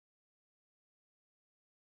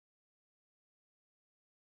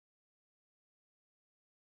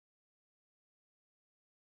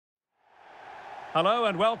Hello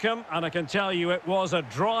and welcome, and I can tell you it was a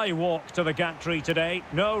dry walk to the gantry today,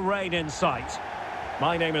 no rain in sight.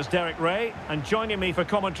 My name is Derek Ray, and joining me for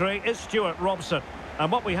commentary is Stuart Robson.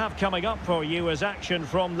 And what we have coming up for you is action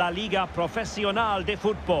from La Liga Profesional de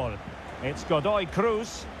Football. It's Godoy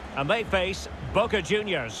Cruz, and they face Boca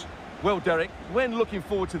Juniors. Well, Derek, when looking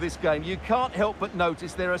forward to this game, you can't help but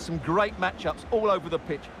notice there are some great matchups all over the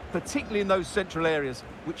pitch, particularly in those central areas.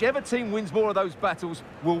 Whichever team wins more of those battles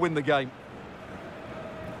will win the game.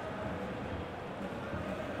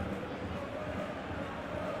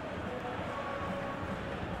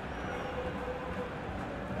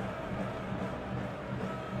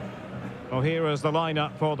 Well, here is the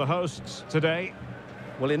lineup for the hosts today.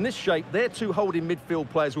 Well, in this shape, their two holding midfield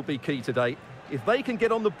players will be key today. If they can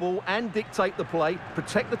get on the ball and dictate the play,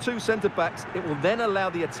 protect the two centre-backs, it will then allow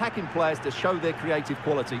the attacking players to show their creative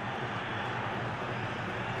quality.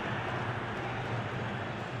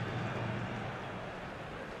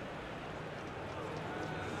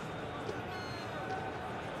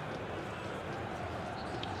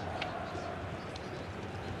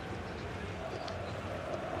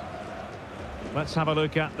 Let's have a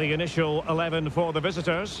look at the initial 11 for the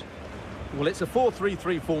visitors. Well, it's a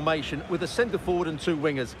 4-3-3 formation with a centre-forward and two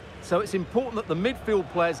wingers. So it's important that the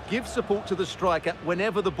midfield players give support to the striker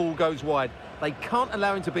whenever the ball goes wide. They can't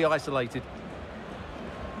allow him to be isolated.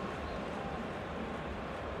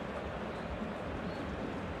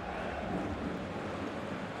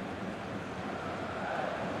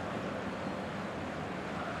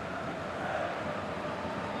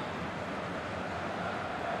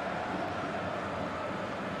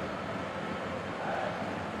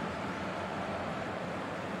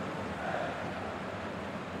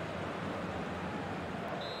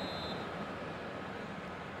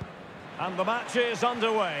 And the match is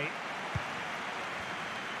underway.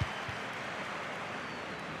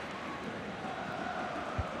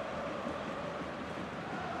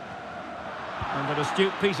 And an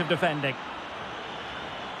astute piece of defending.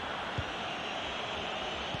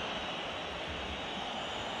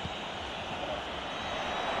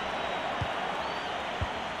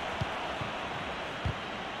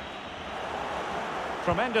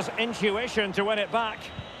 Tremendous intuition to win it back.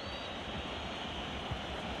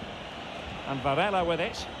 And Varela with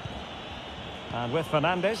it. And with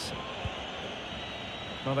Fernandes.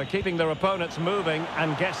 Well, they're keeping their opponents moving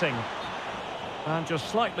and guessing. And just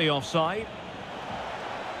slightly offside.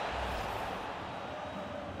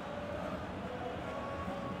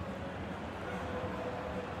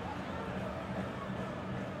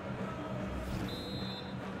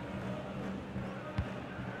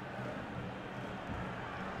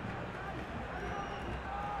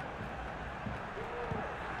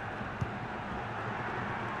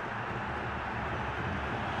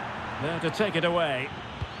 There to take it away.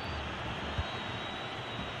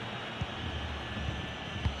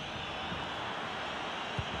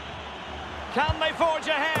 Can they forge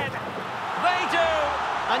ahead? They do!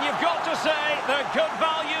 And you've got to say they're good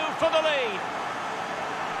value for the lead.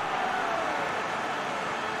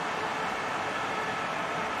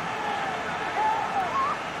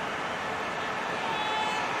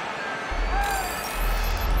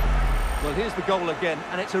 Well, here's the goal again,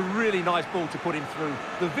 and it's a really nice ball to put him through.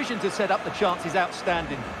 The vision to set up the chance is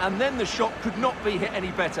outstanding, and then the shot could not be hit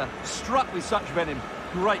any better. Struck with such venom.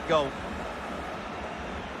 Great goal.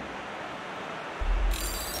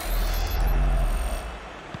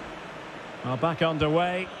 Well, back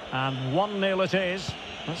underway, and 1-0 it is.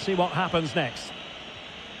 Let's see what happens next.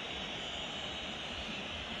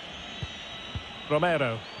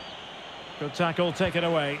 Romero. Good tackle, taken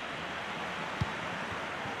away.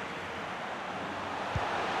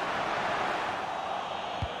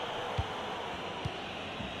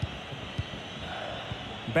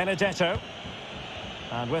 Benedetto.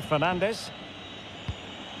 And with Fernandes.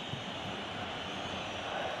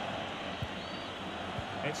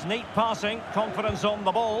 It's neat passing, confidence on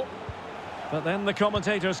the ball. But then the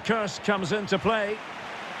commentator's curse comes into play.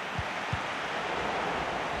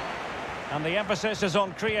 And the emphasis is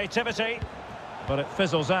on creativity. But it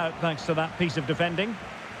fizzles out thanks to that piece of defending.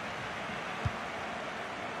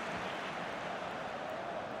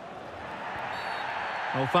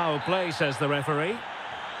 Well, foul play, says the referee.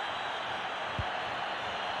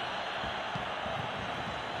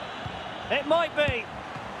 It might be.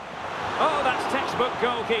 Oh, that's textbook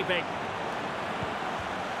goalkeeping.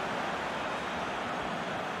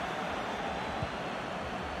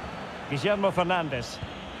 Guillermo Fernandes.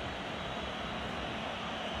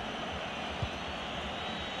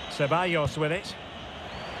 Ceballos with it.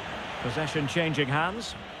 Possession changing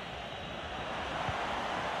hands.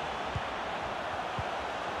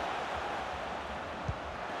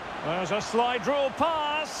 There's a slide rule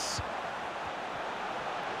pass.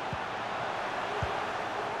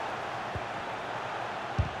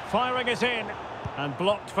 Firing it in, and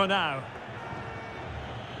blocked for now.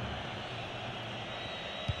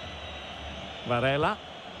 Varela.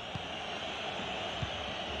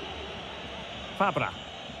 Fabra.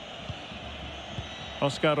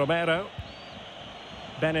 Oscar Romero.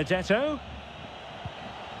 Benedetto.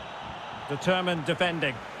 Determined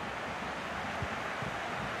defending.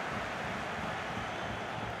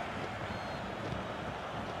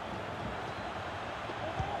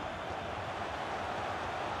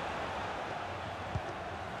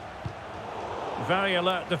 Very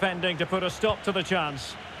alert defending to put a stop to the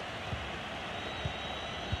chance.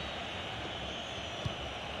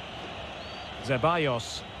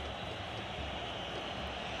 Ceballos.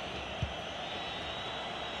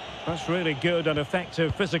 That's really good and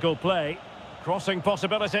effective physical play. Crossing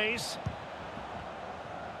possibilities.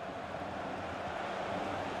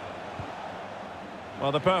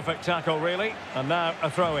 Well, the perfect tackle, really. And now a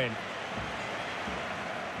throw-in.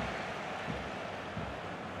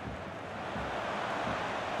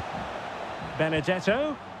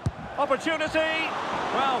 Benedetto. Opportunity.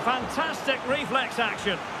 Well, fantastic reflex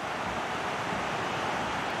action.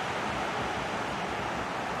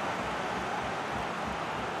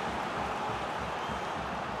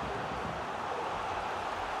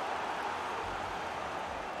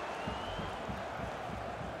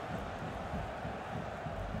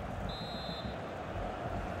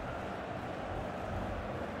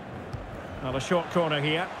 Well, a short corner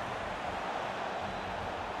here.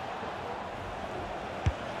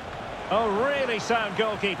 Oh, really sound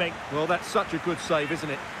goalkeeping. Well, that's such a good save, isn't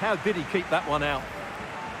it? How did he keep that one out?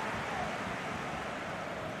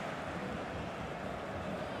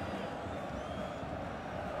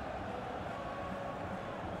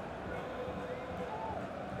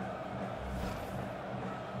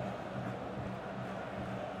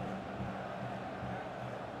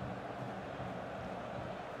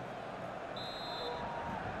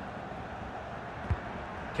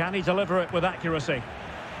 Can he deliver it with accuracy?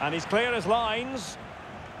 And he's clear as lines.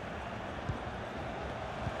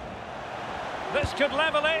 This could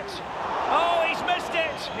level it. Oh, he's missed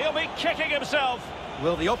it. He'll be kicking himself.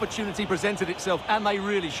 Well, the opportunity presented itself, and they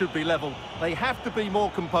really should be level. They have to be more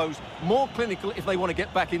composed, more clinical if they want to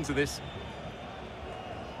get back into this.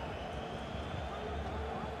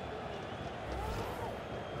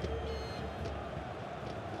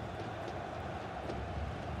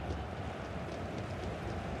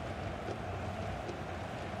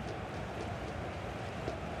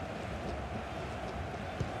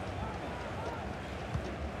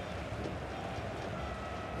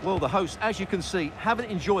 Well, the hosts, as you can see, haven't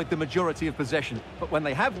enjoyed the majority of possession. But when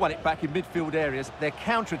they have won it back in midfield areas, their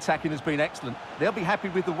counter-attacking has been excellent. They'll be happy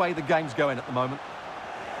with the way the game's going at the moment.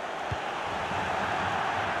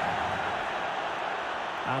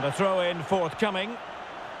 And a throw-in forthcoming.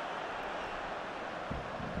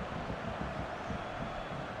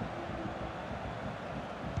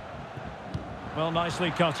 Well, nicely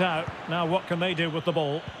cut out. Now what can they do with the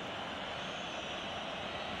ball?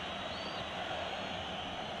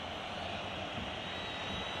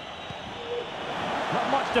 Not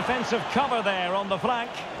much defensive cover there on the flank.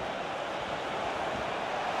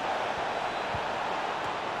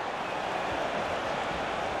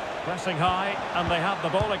 Pressing high, and they have the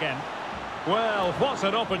ball again. Well, what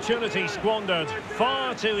an opportunity squandered.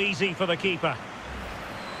 Far too easy for the keeper.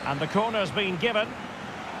 And the corner's been given.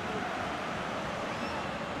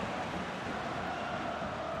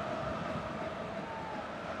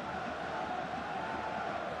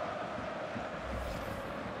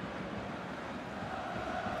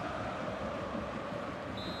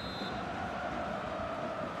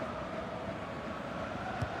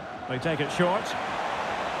 They take it short.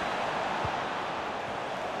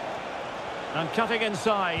 And cutting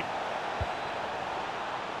inside.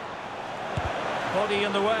 Body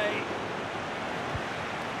in the way.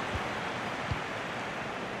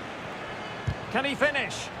 Can he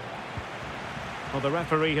finish? Well, the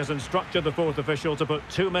referee has instructed the fourth official to put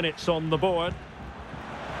 2 minutes on the board.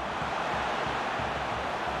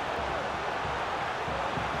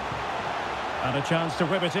 And a chance to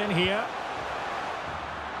whip it in here.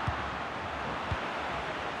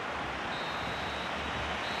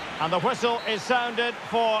 And the whistle is sounded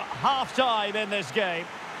for half-time in this game.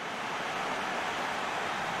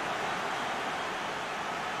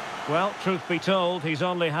 Well, truth be told, he's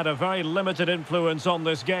only had a very limited influence on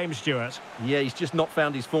this game, Stuart. Yeah, he's just not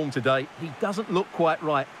found his form today. He doesn't look quite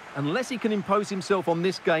right. Unless he can impose himself on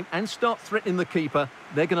this game and start threatening the keeper,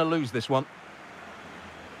 they're going to lose this one.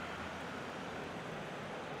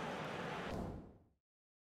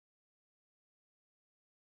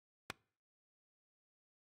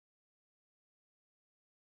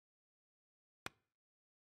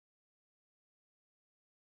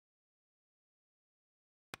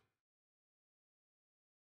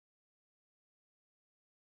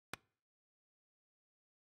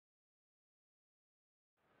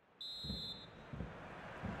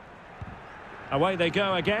 Away they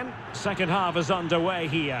go again. Second half is underway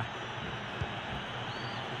here.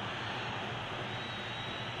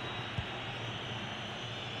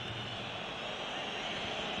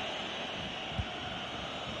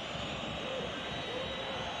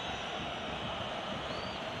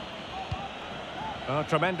 Oh,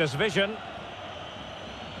 tremendous vision.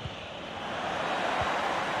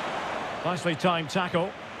 Nicely timed tackle.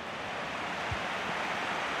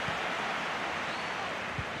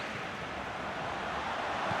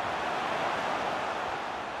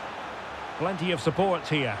 Plenty of support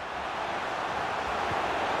here.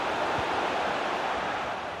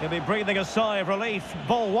 He'll be breathing a sigh of relief.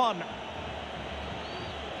 Ball one.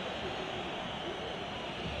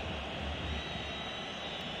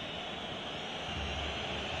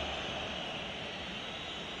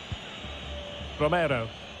 Romero.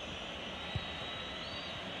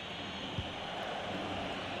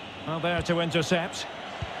 Well, there to intercept.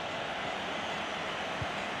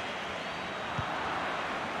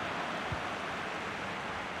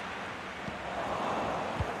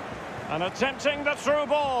 And attempting the through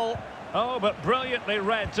ball. Oh, but brilliantly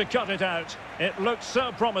read to cut it out. It looked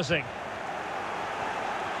so promising.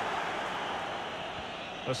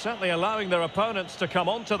 They're certainly allowing their opponents to come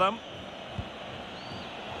onto them.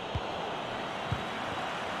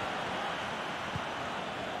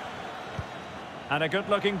 And a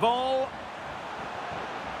good-looking ball.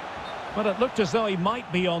 Well, it looked as though he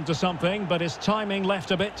might be onto something, but his timing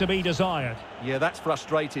left a bit to be desired. Yeah, that's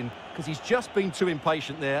frustrating, because he's just been too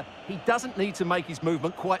impatient there. He doesn't need to make his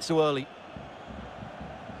movement quite so early.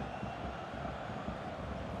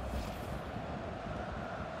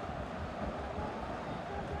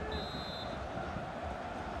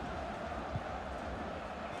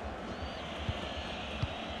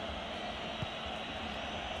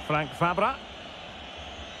 Frank Fabra.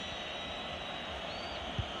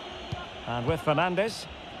 And with Fernandes.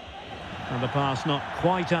 And the pass not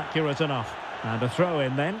quite accurate enough. And a throw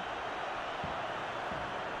in then.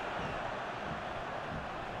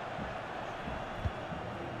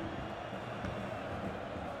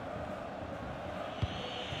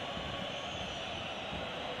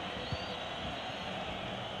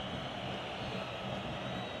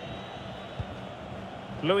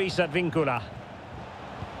 Luis Advíncula.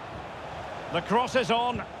 The cross is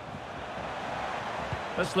on.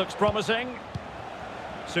 This looks promising.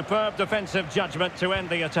 Superb defensive judgment to end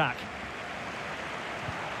the attack.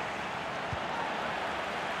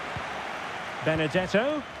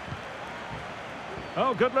 Benedetto.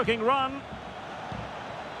 Oh, good-looking run.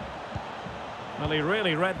 Well, he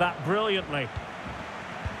really read that brilliantly.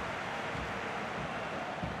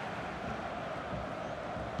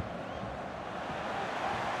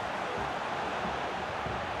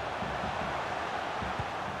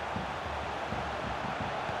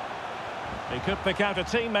 He could pick out a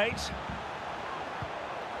teammate.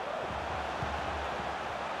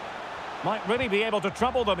 Might really be able to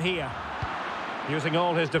trouble them here. Using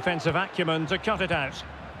all his defensive acumen to cut it out.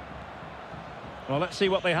 Well, let's see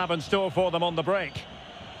what they have in store for them on the break.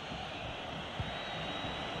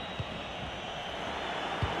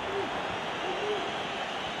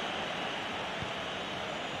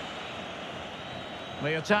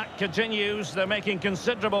 The attack continues. They're making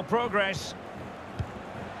considerable progress.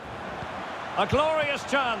 A glorious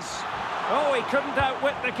chance. Oh, he couldn't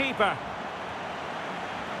outwit the keeper.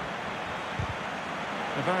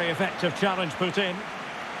 A very effective challenge put in.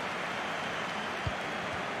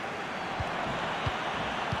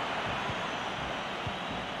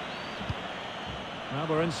 Now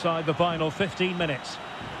we're inside the final 15 minutes.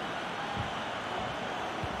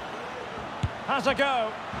 Has a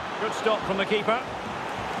go. Good stop from the keeper.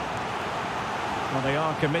 Well, they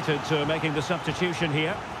are committed to making the substitution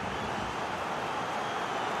here.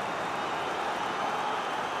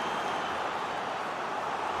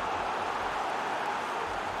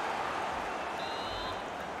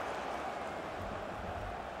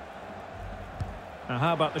 Now,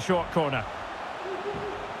 how about the short corner?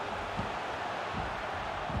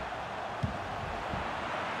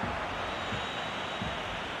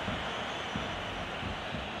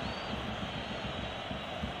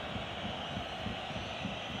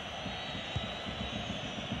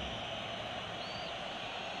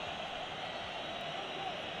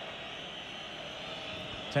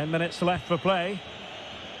 Ten minutes left for play.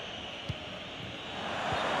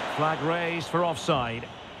 Flag raised for offside.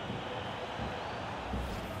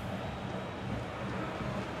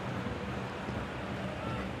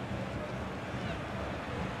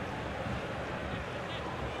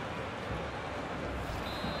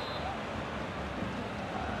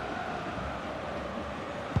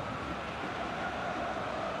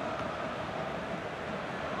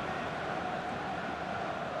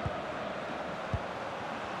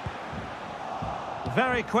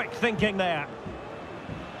 Very quick thinking there.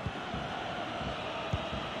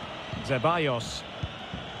 Ceballos.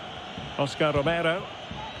 Oscar Romero.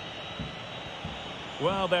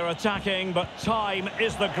 Well, they're attacking, but time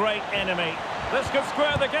is the great enemy. This could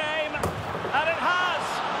square the game, and it has!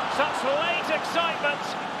 Such late excitement,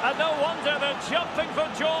 and no wonder they're jumping for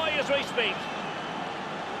joy as we speak.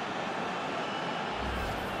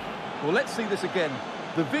 Well, let's see this again.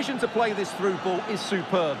 The vision to play this through ball is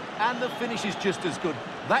superb, and the finish is just as good.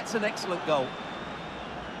 That's an excellent goal.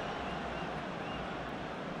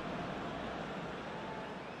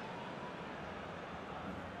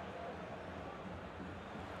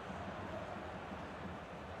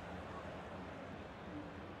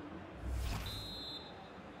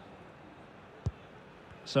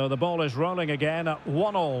 So the ball is rolling again at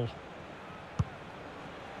 1-1.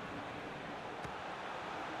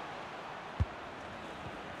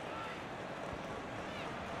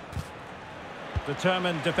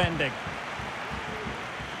 Determined defending.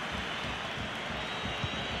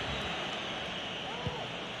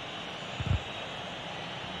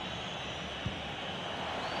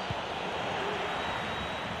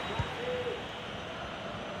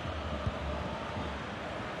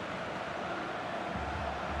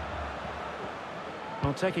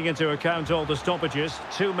 Well, taking into account all the stoppages,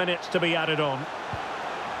 2 minutes to be added on.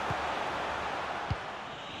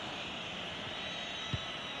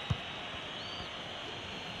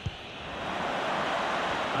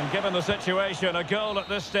 And given the situation, a goal at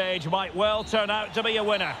this stage might well turn out to be a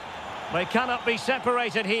winner. They cannot be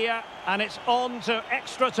separated here, and it's on to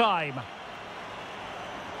extra time.